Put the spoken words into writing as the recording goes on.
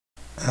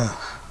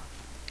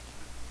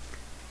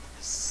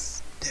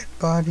Dead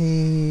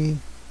body,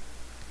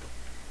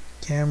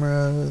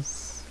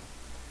 cameras,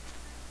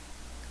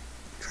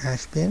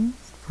 trash bin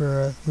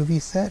for a movie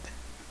set.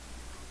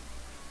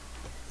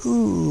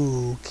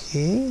 Ooh,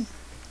 okay.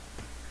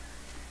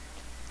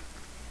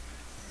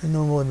 A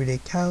normal everyday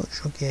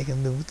couch. Okay, I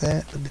can live with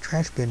that. But the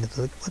trash bin is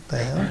like, what the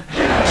hell?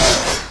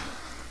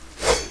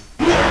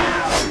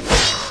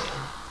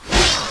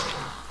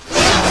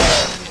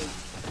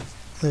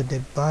 The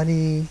dead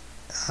body.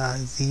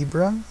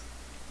 Zebra.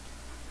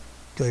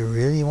 Do I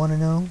really want to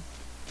know?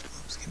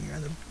 Oops, give me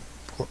another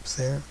corpse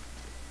there.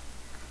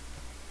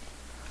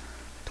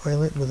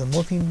 Toilet with a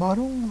morphine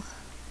bottle.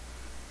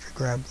 Should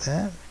grab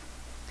that.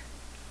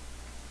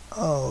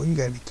 Oh, you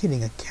gotta be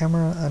kidding. A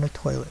camera on a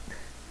toilet.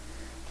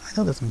 I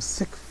know there's some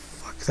sick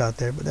fucks out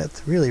there, but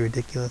that's really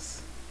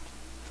ridiculous.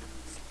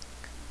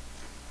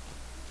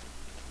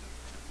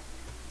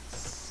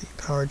 Let's see,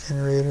 power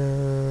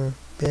generator,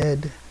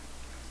 bed.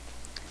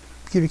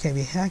 Computer can't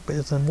be hacked, but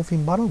it's a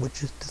morphine bottle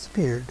which just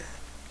disappeared.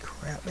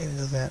 Crap, maybe it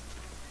does that.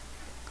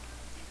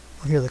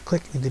 I'll hear the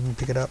click and didn't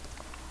pick it up.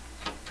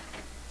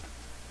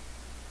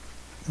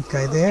 This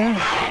guy there.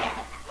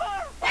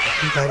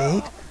 He got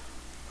 8.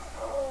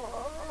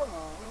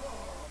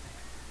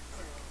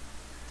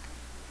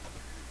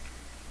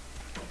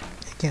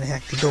 Can't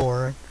hack the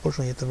door.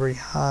 Unfortunately, it's a very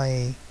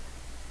high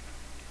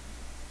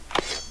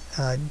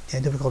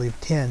difficulty of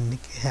 10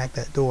 to hack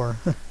that door.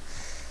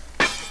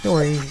 Don't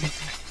worry.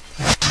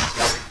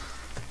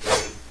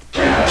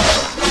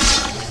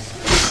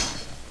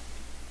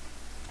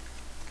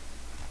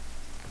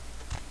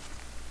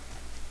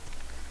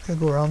 Gotta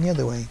go around the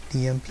other way.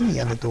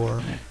 DMP on the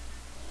door.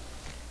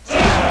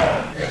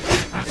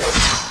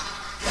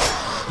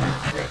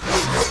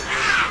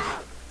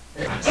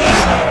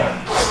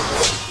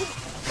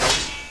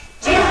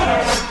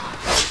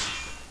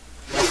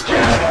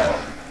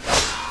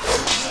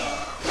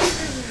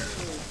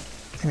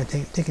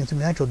 Taking some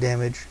natural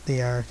damage.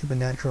 They are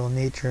supernatural in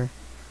nature.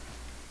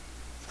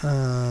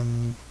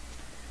 I'm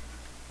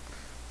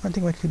not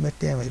taking too much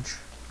damage.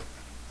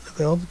 Look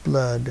at all the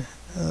blood.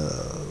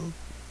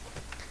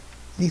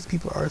 These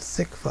people are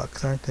sick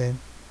fucks, aren't they?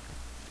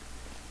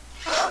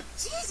 Oh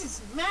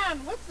Jesus,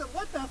 man! What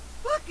the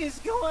fuck is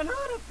going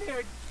on up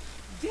there?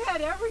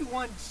 Dead,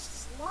 everyone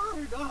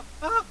slaughtered. Oh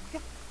God!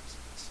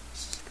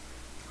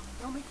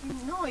 Don't make any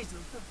noise.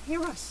 They'll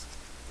hear us.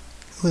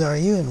 Who are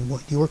you, and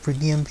what? You work for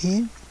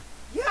DMP?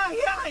 Yeah,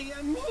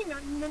 I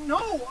mean, no,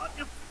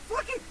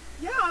 fuck it.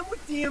 Yeah, I'm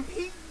with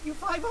DMP. You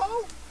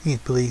 5-0? He's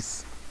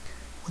police.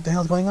 What the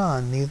hell's going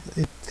on? These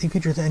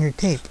pictures on your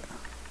tape.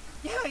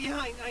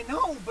 Yeah, I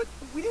know, but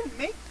we didn't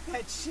make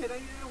that shit.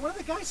 One of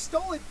the guys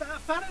stole it,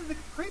 found it in the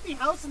creepy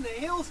house in the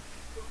hills.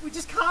 We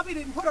just copied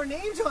it and put our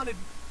names on it.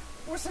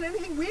 Worse than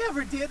anything we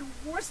ever did.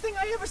 Worst thing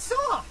I ever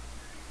saw.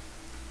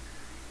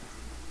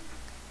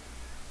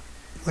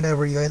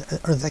 Whatever, you guys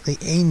are exactly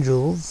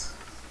angels.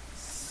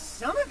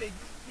 Some of it,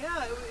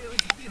 yeah,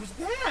 it was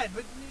bad,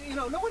 but, you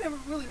know, no one ever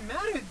really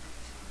mattered.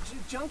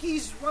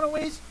 Junkies,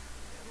 runaways,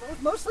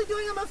 mostly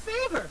doing them a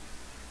favor.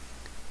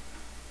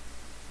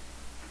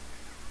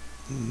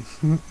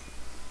 Mm-hmm.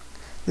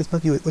 This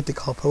must be what they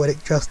call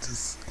poetic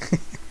justice.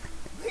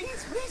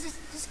 Please,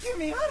 just get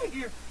me out of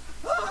here.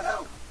 Oh,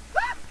 no.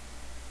 Ah!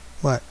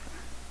 What?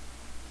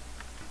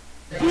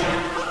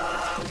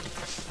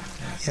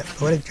 Yeah,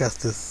 poetic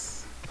justice.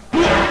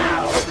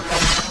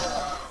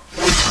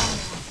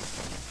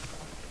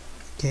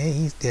 Okay,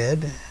 he's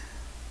dead.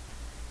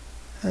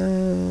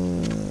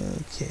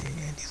 Okay,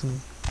 I do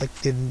some,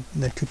 like did in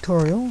the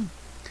tutorial.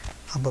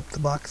 Hop up the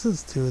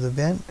boxes through the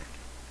vent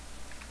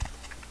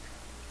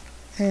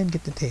and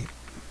get the tape.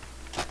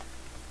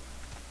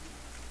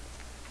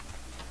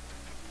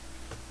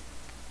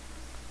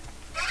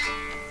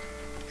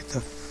 Get the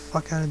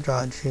fuck out of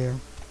Dodge here.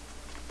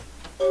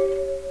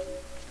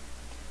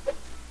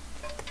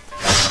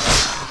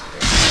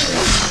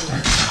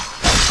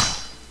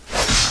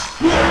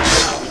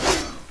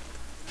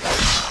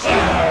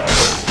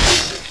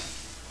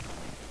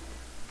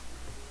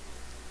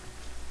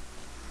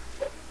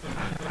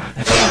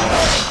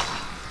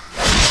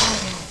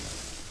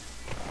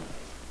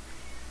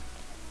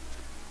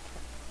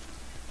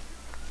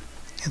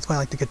 That's why I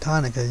like the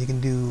katana, because you can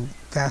do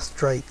fast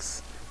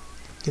strikes,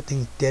 get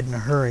things dead in a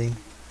hurry.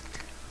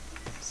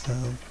 So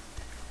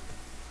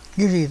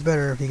usually it's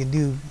better if you can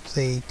do,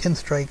 say, 10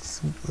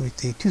 strikes, or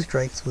say 2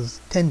 strikes was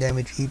 10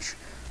 damage each,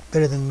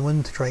 better than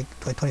 1 strike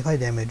by 25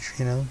 damage,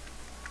 you know?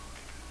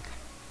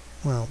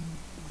 Well,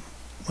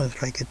 1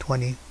 strike at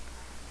 20.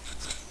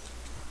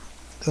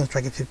 1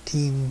 strike at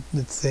 15,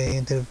 let's say,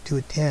 instead of 2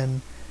 at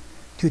 10.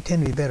 2 at 10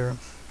 would be better.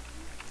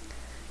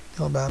 It's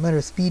all about a matter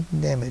of speed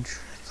and damage,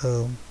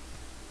 so...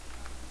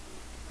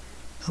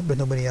 Hope there's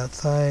nobody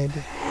outside.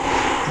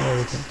 There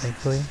isn't,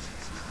 thankfully.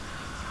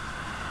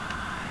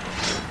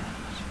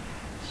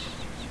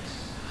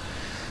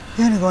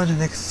 And I'll go on to the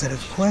next set of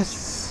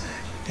quests.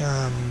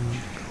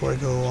 Before I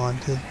go on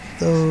to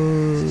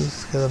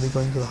those, because I'll be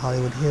going to the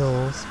Hollywood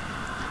Hills.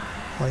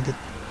 I want to get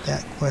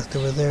that quest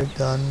over there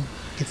done.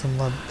 get some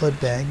blood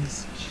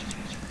bags.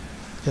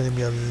 It's gonna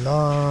be a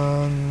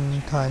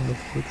long time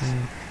before we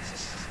can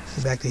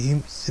get back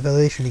to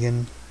civilization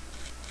again.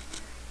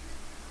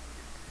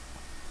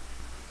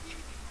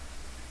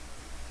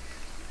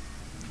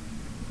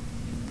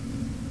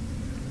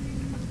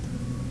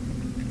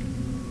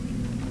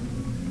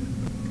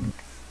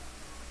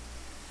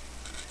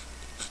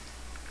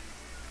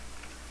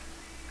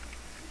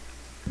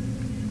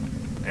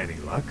 Any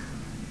luck?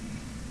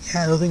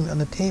 Yeah, those things on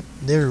the tape,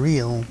 they're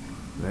real.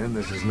 Then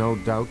this is no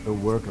doubt the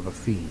work of a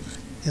fiend.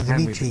 Yeah,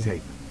 Hand me the Tzimisce.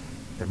 tape.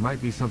 There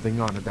might be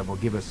something on it that will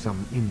give us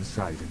some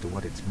insight into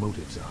what its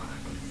motives are.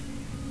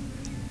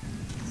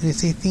 When you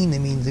say fiend, it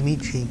means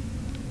Tzimisce.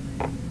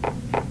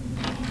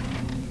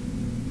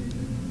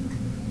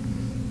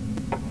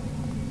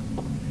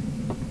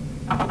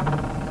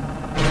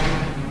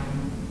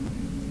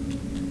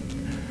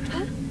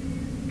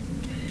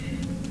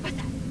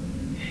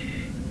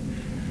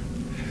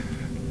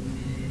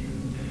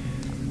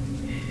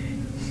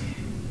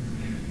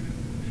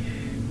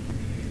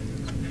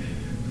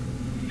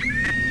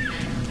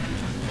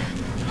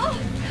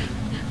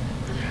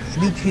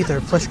 Tzimisces are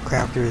flesh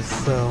crafters,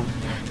 so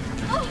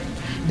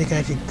they can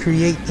actually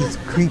create these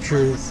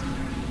creatures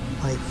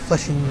by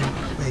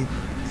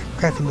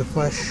crafting the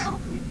flesh.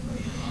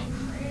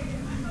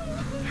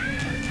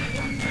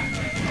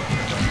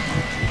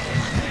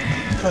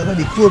 Oh, it might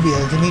be cool to be a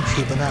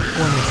Tzimisce, but not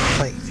one that's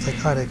like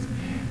psychotic.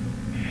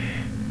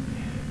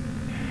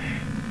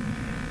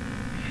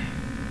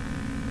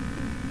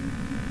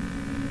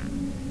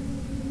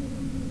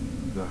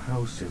 The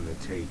house in the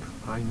tape.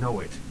 I know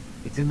it.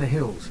 It's in the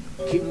hills.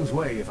 King's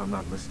Way, if I'm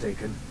not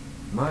mistaken.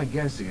 My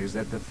guess is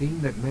that the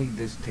fiend that made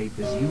this tape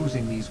is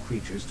using these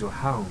creatures to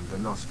hound the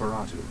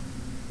Nosferatu,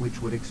 which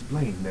would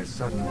explain their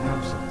sudden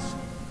absence.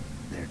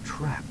 They're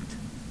trapped.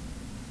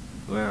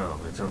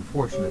 Well, it's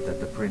unfortunate that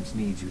the prince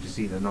needs you to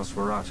see the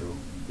Nosferatu,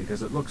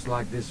 because it looks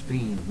like this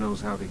fiend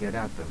knows how to get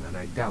at them, and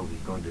I doubt he's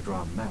going to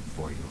draw a map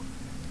for you.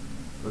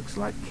 Looks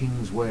like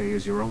King's Way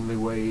is your only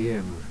way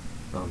in,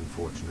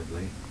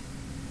 unfortunately.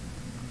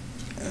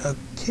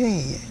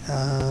 Okay,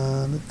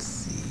 let's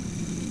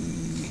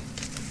see.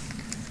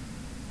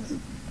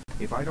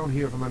 If I don't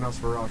hear from the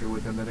Nosferatu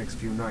within the next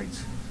few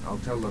nights, I'll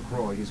tell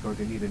LaCroix he's going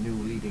to need a new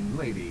leading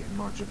lady and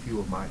march a few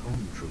of my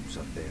own troops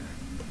up there.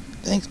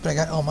 Thanks, but I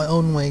got all my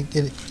own way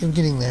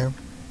getting there.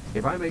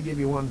 If I may give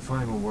you one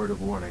final word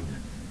of warning,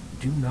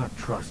 do not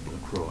trust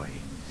LaCroix.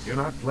 Do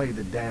not play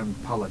the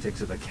damned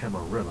politics of the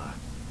Camarilla.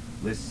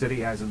 This city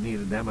hasn't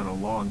needed them in a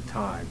long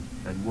time,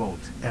 and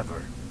won't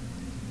ever.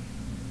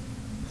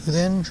 Who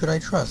then should I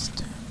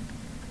trust?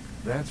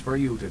 That's for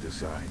you to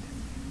decide.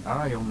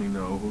 I only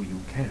know who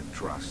you can't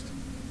trust.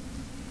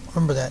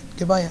 Remember that.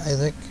 Goodbye,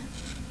 Isaac.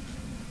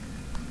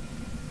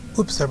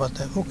 Oops, sorry about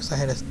that, folks. I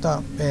had to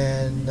stop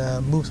and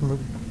move some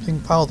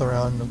files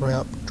around, going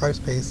out drive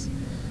space.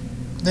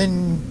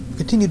 Then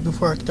continued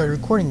before I started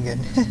recording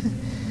again.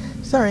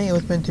 Sorry, it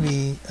was meant to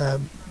be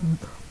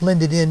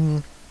blended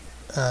in,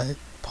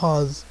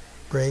 pause,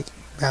 break,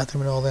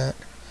 bathroom and all that.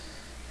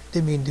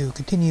 Didn't mean to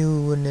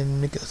continue and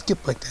then make a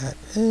skip like that.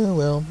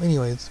 Well,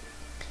 anyways.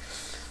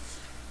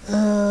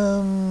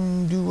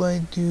 Do I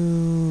do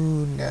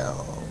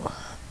now?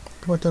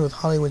 Pretty much done with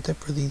Hollywood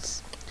except for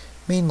these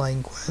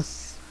mainline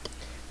quests.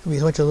 There'll be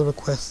a bunch of little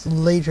quests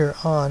later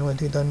on when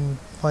they're done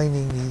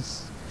finding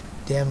these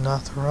damn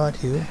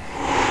Nosferatu.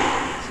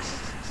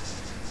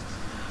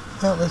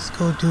 Well, let's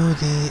go do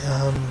the,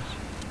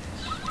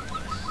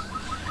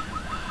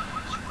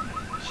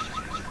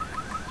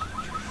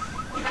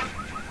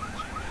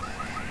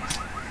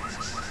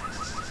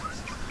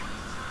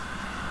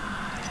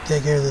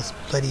 take care of this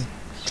bloody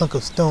chunk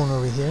of stone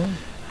over here,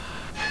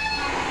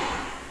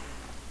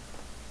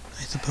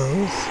 I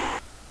suppose.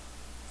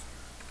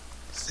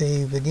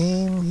 Save the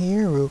game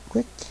here real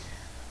quick.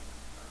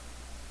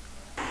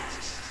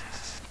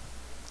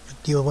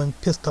 Deal with one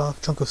pissed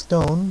off chunk of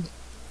stone.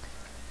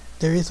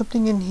 There is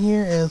something in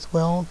here as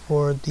well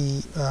for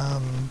the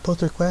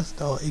poster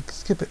quest. I'll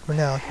skip it for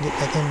now. I can get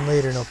back in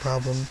later, no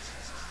problem.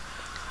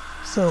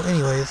 So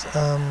anyways,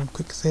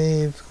 quick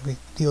save. We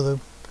deal with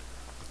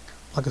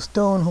like a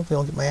stone. Hopefully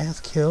I'll get my ass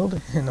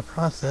killed in the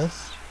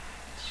process.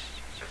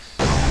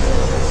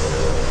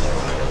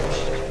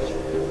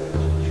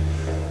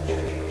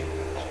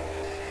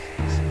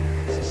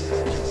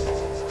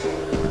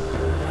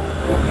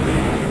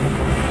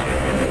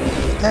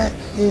 That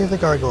is a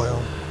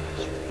gargoyle.